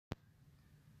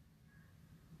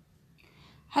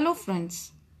Hello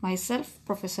friends, myself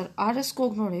Professor R.S.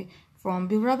 Kognole from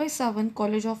Bivrabai Savan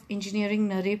College of Engineering,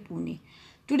 Nare, Pune.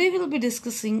 Today we will be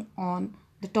discussing on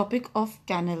the topic of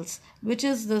canals, which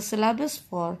is the syllabus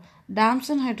for dams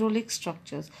and hydraulic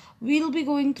structures. We will be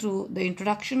going through the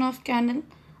introduction of canal,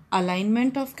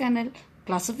 alignment of canal,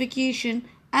 classification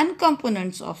and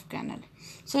components of canal.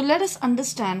 So let us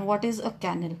understand what is a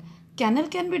canal. Canal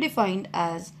can be defined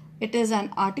as it is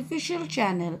an artificial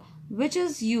channel which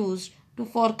is used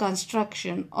for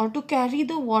construction or to carry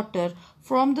the water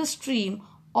from the stream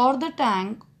or the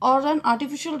tank or an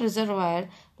artificial reservoir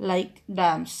like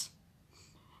dams.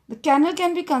 The canal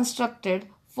can be constructed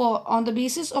on the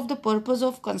basis of the purpose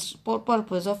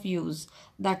of use,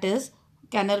 that is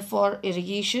canal for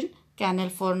irrigation, canal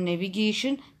for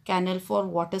navigation, canal for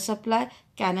water supply,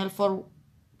 canal for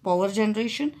power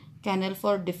generation, canal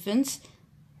for defense,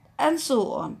 and so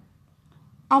on.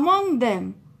 Among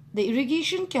them, the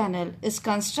irrigation canal is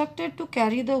constructed to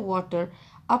carry the water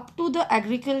up to the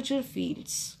agriculture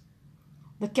fields.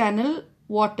 The canal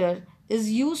water is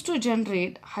used to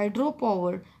generate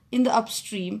hydropower in the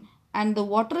upstream, and the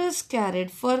water is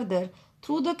carried further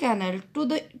through the canal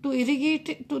to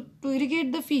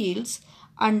irrigate the fields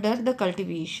under the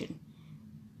cultivation.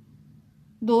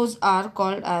 Those are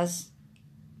called as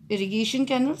irrigation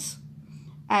canals.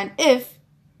 And if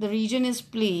the region is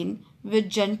plain with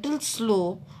gentle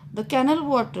slope, the canal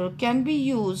water can be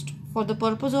used for the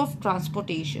purpose of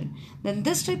transportation. Then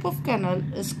this type of canal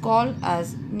is called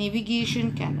as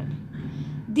navigation canal.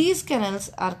 These canals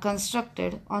are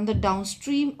constructed on the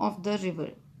downstream of the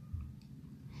river.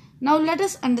 Now let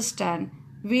us understand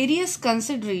various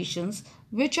considerations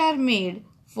which are made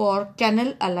for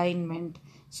canal alignment.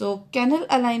 So canal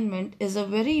alignment is a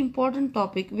very important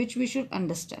topic which we should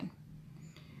understand.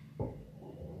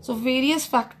 So various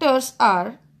factors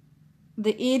are: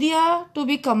 the area to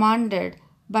be commanded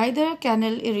by the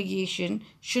canal irrigation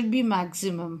should be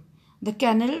maximum. The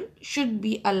canal should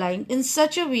be aligned in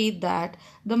such a way that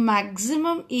the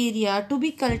maximum area to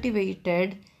be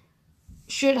cultivated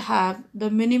should have the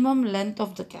minimum length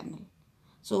of the canal.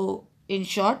 So in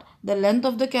short, the length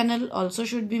of the canal also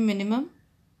should be minimum.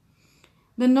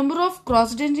 The number of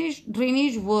cross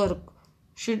drainage work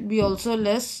should be also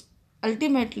less.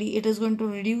 Ultimately, it is going to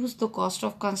reduce the cost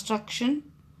of construction.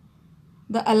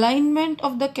 The alignment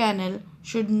of the canal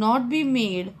should not be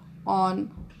made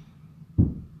on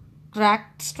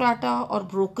cracked strata or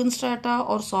broken strata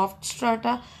or soft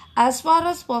strata. As far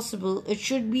as possible, it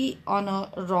should be on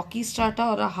a rocky strata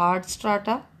or a hard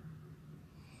strata.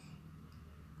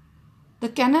 The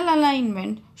canal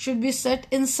alignment should be set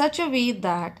in such a way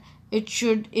that it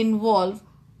should involve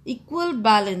equal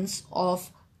balance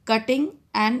of cutting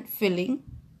and filling.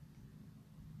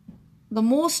 The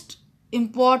most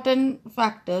important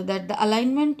factor that the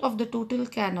alignment of the total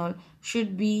canal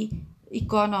should be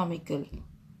economical.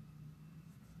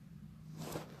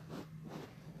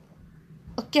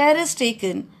 A care is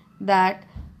taken that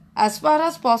as far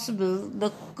as possible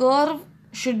the curve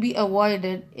should be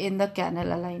avoided in the canal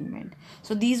alignment.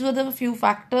 So these were the few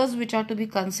factors which are to be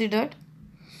considered.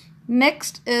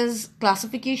 Next is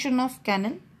classification of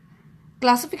canal.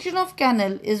 Classification of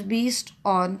canal is based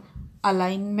on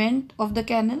alignment of the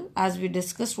canal, as we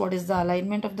discussed what is the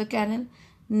alignment of the canal.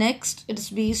 Next, it is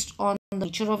based on the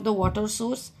nature of the water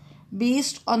source,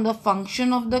 based on the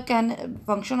function of the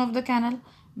canal,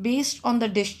 based on the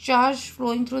discharge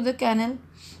flowing through the canal.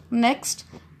 Next,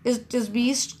 it is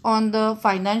based on the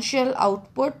financial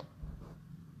output.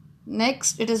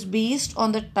 Next, it is based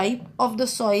on the type of the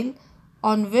soil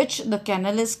on which the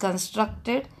canal is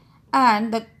constructed,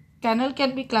 and the canal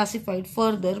can be classified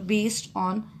further based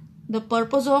on the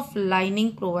purpose of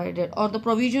lining provided or the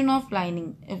provision of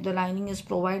lining, if the lining is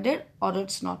provided or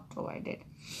it's not provided.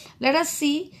 Let us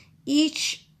see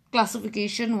each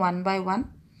classification one by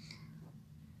one.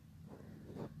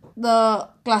 The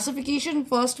classification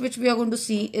first which we are going to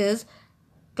see is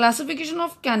classification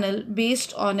of canal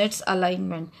based on its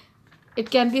alignment.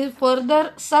 It can be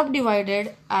further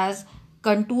subdivided as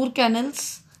contour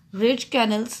canals, ridge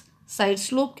canals, side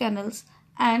slope canals,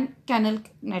 and canal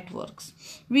networks.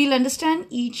 We'll understand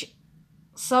each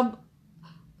sub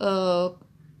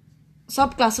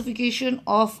classification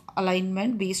of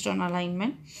alignment based on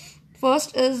alignment.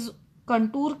 First is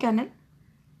contour canal.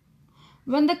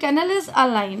 When the canal is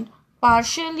aligned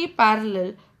partially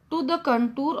parallel to the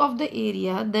contour of the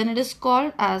area, then it is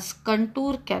called as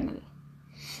contour canal.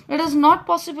 It is not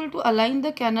possible to align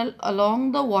the canal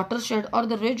along the watershed or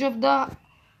the ridge of the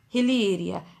hilly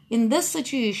area. In this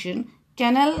situation,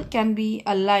 canal can be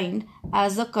aligned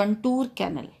as a contour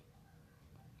canal.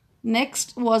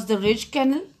 Next was the ridge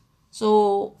canal.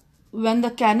 So when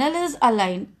the canal is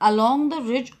aligned along the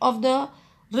ridge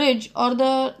or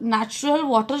the natural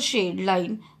watershed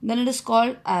line, then it is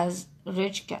called as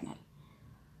ridge canal.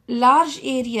 Large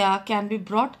area can be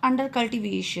brought under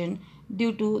cultivation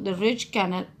due to the ridge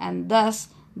canal, and thus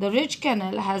the ridge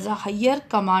canal has a higher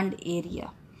command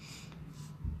area.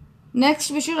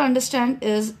 Next we should understand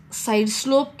is side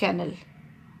slope canal.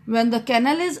 When the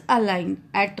canal is aligned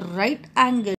at right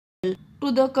angle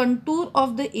to the contour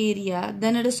of the area,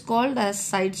 then it is called as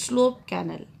side slope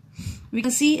canal. We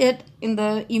can see it in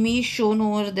the image shown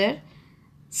over there.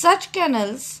 Such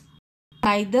canals are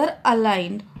neither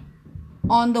aligned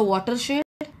on the watershed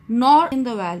nor in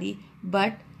the valley,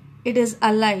 but it is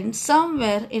aligned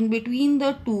somewhere in between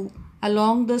the two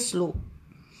along the slope.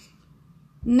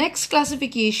 Next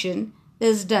classification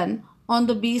is done on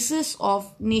the basis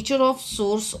of nature of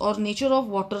source or nature of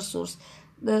water source.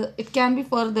 It can be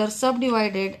further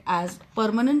subdivided as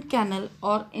permanent canal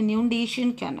or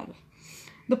inundation canal.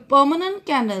 The permanent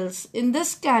canals, in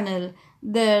this canal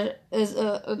there is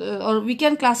or we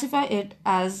can classify it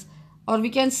as, or we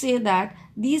can say that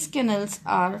these canals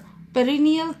are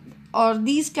perennial, or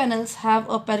these canals have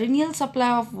a perennial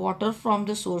supply of water from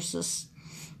the sources.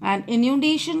 And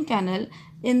inundation canal,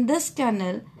 in this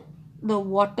canal the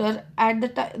water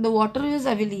is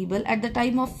available at the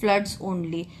time of floods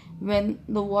only, when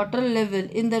the water level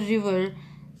in the river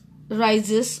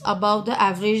rises above the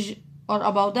average or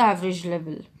above the average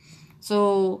level.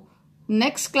 So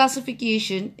next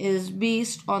classification is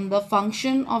based on the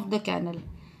function of the canal.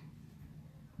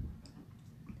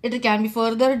 It can be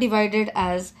further divided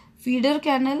as feeder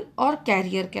canal or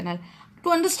carrier canal. To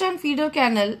understand feeder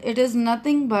canal, it is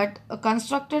nothing but a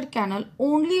constructed canal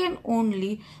only and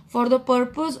only for the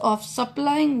purpose of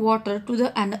supplying water to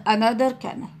the another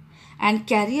canal. And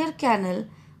carrier canal,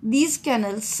 these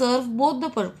canals serve both the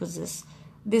purposes.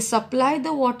 They supply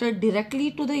the water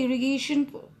directly to the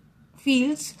irrigation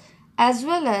fields as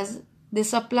well as they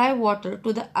supply water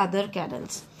to the other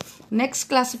canals. Next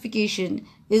classification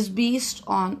is based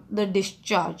on the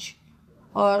discharge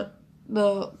or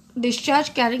the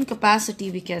discharge carrying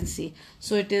capacity, we can say.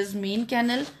 So it is main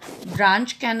canal,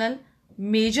 branch canal,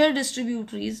 major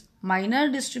distributaries, minor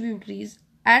distributaries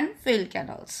and fill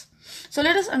canals. So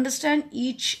let us understand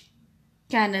each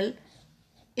canal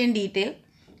in detail.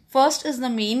 First is the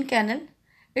main canal.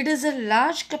 It is a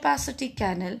large capacity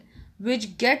canal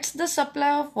which gets the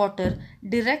supply of water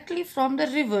directly from the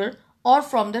river or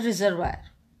from the reservoir.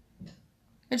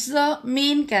 It's the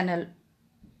main canal.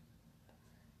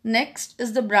 Next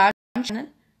is the branch canal.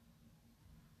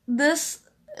 This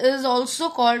is also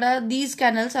called these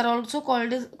canals are also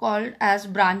called as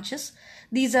branches.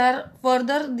 These are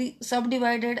further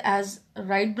subdivided as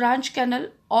right branch canal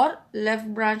or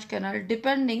left branch canal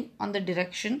depending on the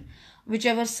direction,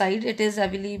 whichever side it is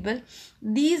available.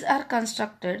 These are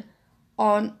constructed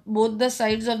on both the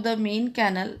sides of the main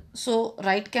canal, so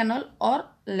right canal or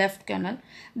left canal.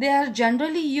 They are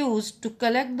generally used to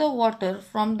collect the water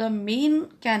from the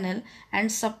main canal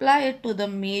and supply it to the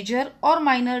major or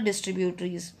minor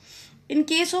distributaries. In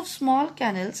case of small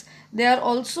canals, they are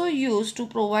also used to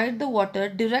provide the water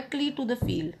directly to the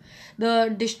field.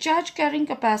 The discharge carrying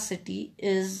capacity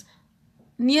is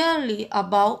nearly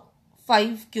above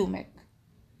 5 cubic.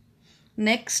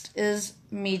 Next is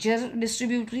major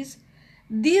distributaries.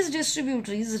 These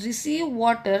distributaries receive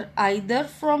water either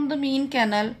from the main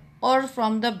canal or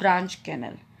from the branch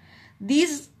canal.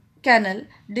 These canal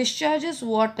discharges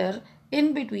water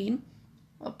in between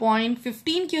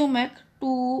 0.15 cubic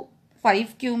to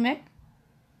 5 cubic.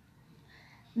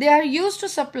 They are used to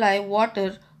supply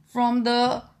water from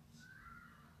the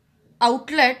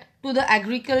outlet to the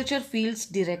agriculture fields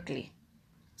directly.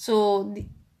 So,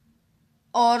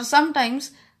 or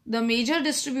sometimes the major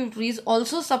distributaries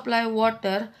also supply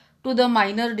water to the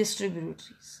minor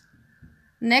distributaries.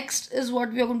 Next is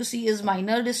what we are going to see is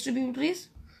minor distributaries.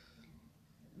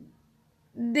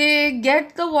 They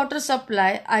get the water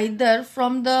supply either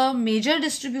from the major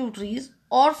distributaries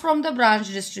or from the branch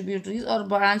distributaries or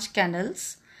branch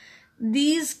canals.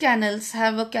 These canals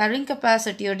have a carrying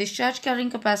capacity or discharge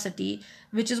carrying capacity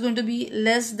which is going to be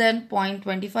less than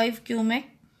 0.25 cubic.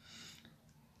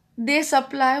 They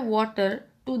supply water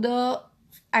to the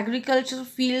agricultural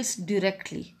fields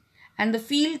directly, and the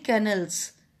field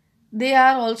canals, they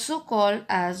are also called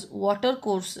as water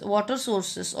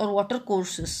sources or water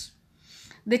courses.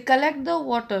 They collect the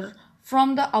water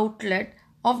from the outlet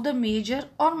of the major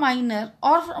or minor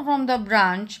or from the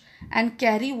branch and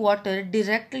carry water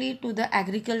directly to the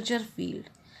agriculture field.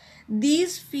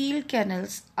 These field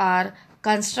canals are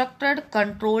constructed,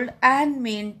 controlled and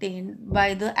maintained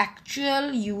by the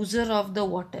actual user of the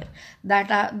water.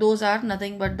 Those are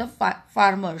nothing but the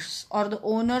farmers or the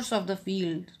owners of the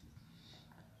field.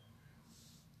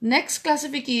 Next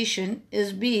classification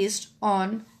is based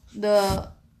on the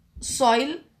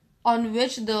soil on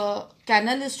which the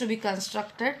canal is to be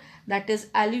constructed, that is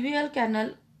alluvial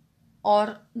canal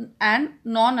and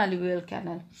non-alluvial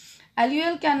canal.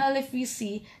 Alluvial canal, if we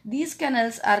see, these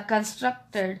canals are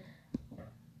constructed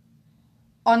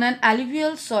on an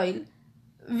alluvial soil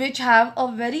which have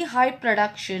a very high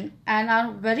production and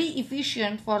are very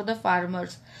efficient for the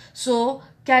farmers. So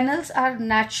canals are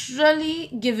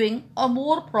naturally giving a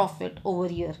more profit over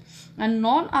here. And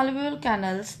non-alluvial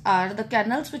canals are the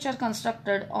canals which are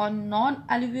constructed on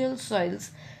non-alluvial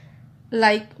soils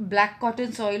like black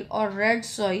cotton soil or red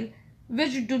soil,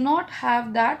 which do not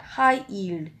have that high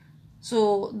yield.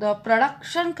 So the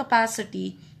production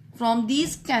capacity from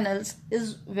these canals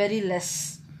is very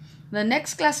less. The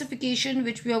next classification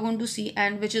which we are going to see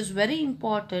and which is very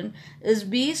important is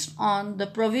based on the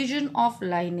provision of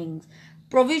linings.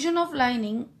 Provision of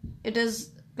lining,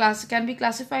 can be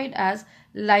classified as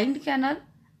lined canal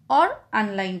or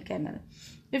unlined canal.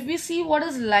 If we see what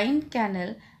is lined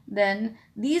canal, then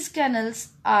these canals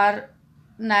are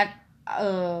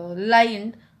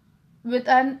lined with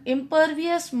an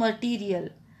impervious material.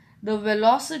 The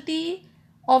velocity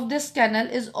of this canal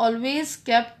is always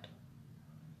kept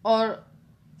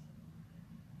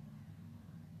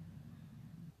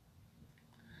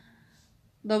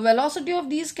the velocity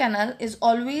of these canal is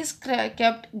always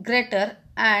kept greater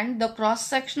and the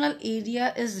cross-sectional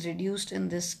area is reduced in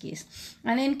this case.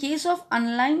 And in case of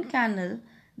unlined canal,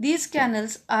 these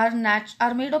canals are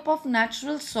made up of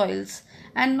natural soils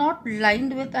and not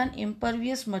lined with an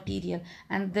impervious material,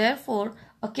 and therefore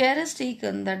a care is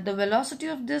taken that the velocity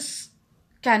of this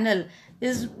canal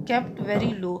is kept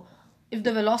very low. If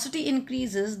the velocity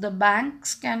increases, the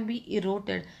banks can be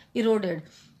eroded.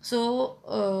 So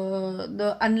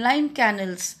the unlined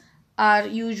canals are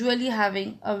usually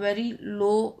having a very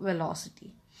low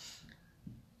velocity.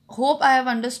 Hope I have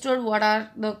understood what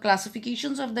are the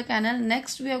classifications of the canal.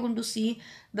 Next we are going to see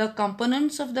the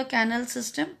components of the canal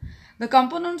system. The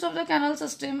components of the canal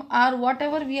system are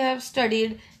whatever we have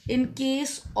studied in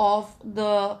case of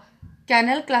the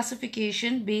canal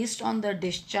classification based on the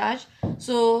discharge.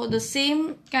 So the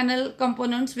same canal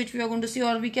components which we are going to see,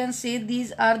 or we can say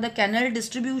these are the canal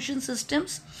distribution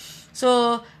systems.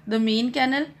 So the main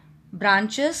canal,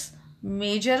 branches,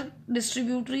 major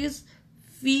distributaries,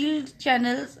 field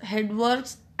channels,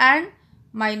 headworks and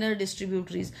minor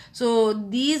distributaries. So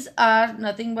these are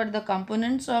nothing but the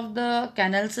components of the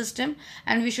canal system,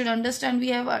 and we should understand, we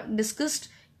have discussed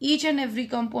each and every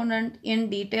component in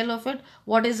detail of it.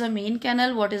 What is a main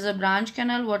canal, what is a branch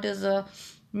canal, what is a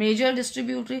major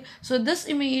distributary. So this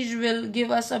image will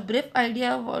give us a brief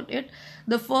idea about it.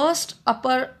 The first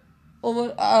upper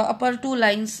two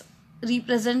lines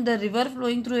represent the river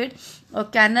flowing through it. A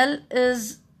canal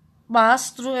is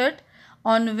passed through it,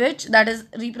 on which that is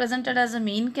represented as a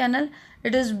main canal.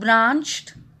 It is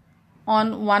branched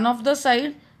on one of the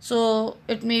side, so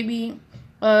it may be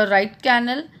a right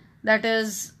canal that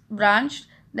is branched,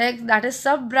 next that is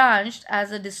sub-branched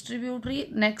as a distributary,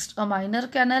 next a minor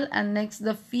canal, and next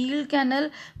the field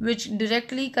canal which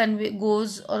directly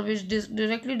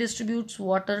directly distributes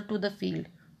water to the field.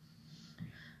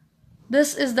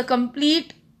 This is the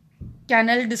complete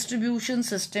canal distribution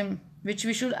system which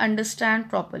we should understand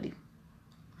properly.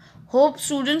 Hope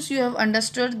students you have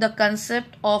understood the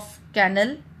concept of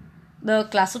canal, the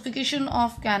classification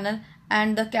of canal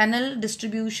and the canal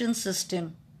distribution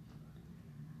system.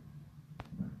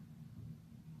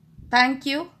 Thank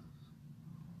you.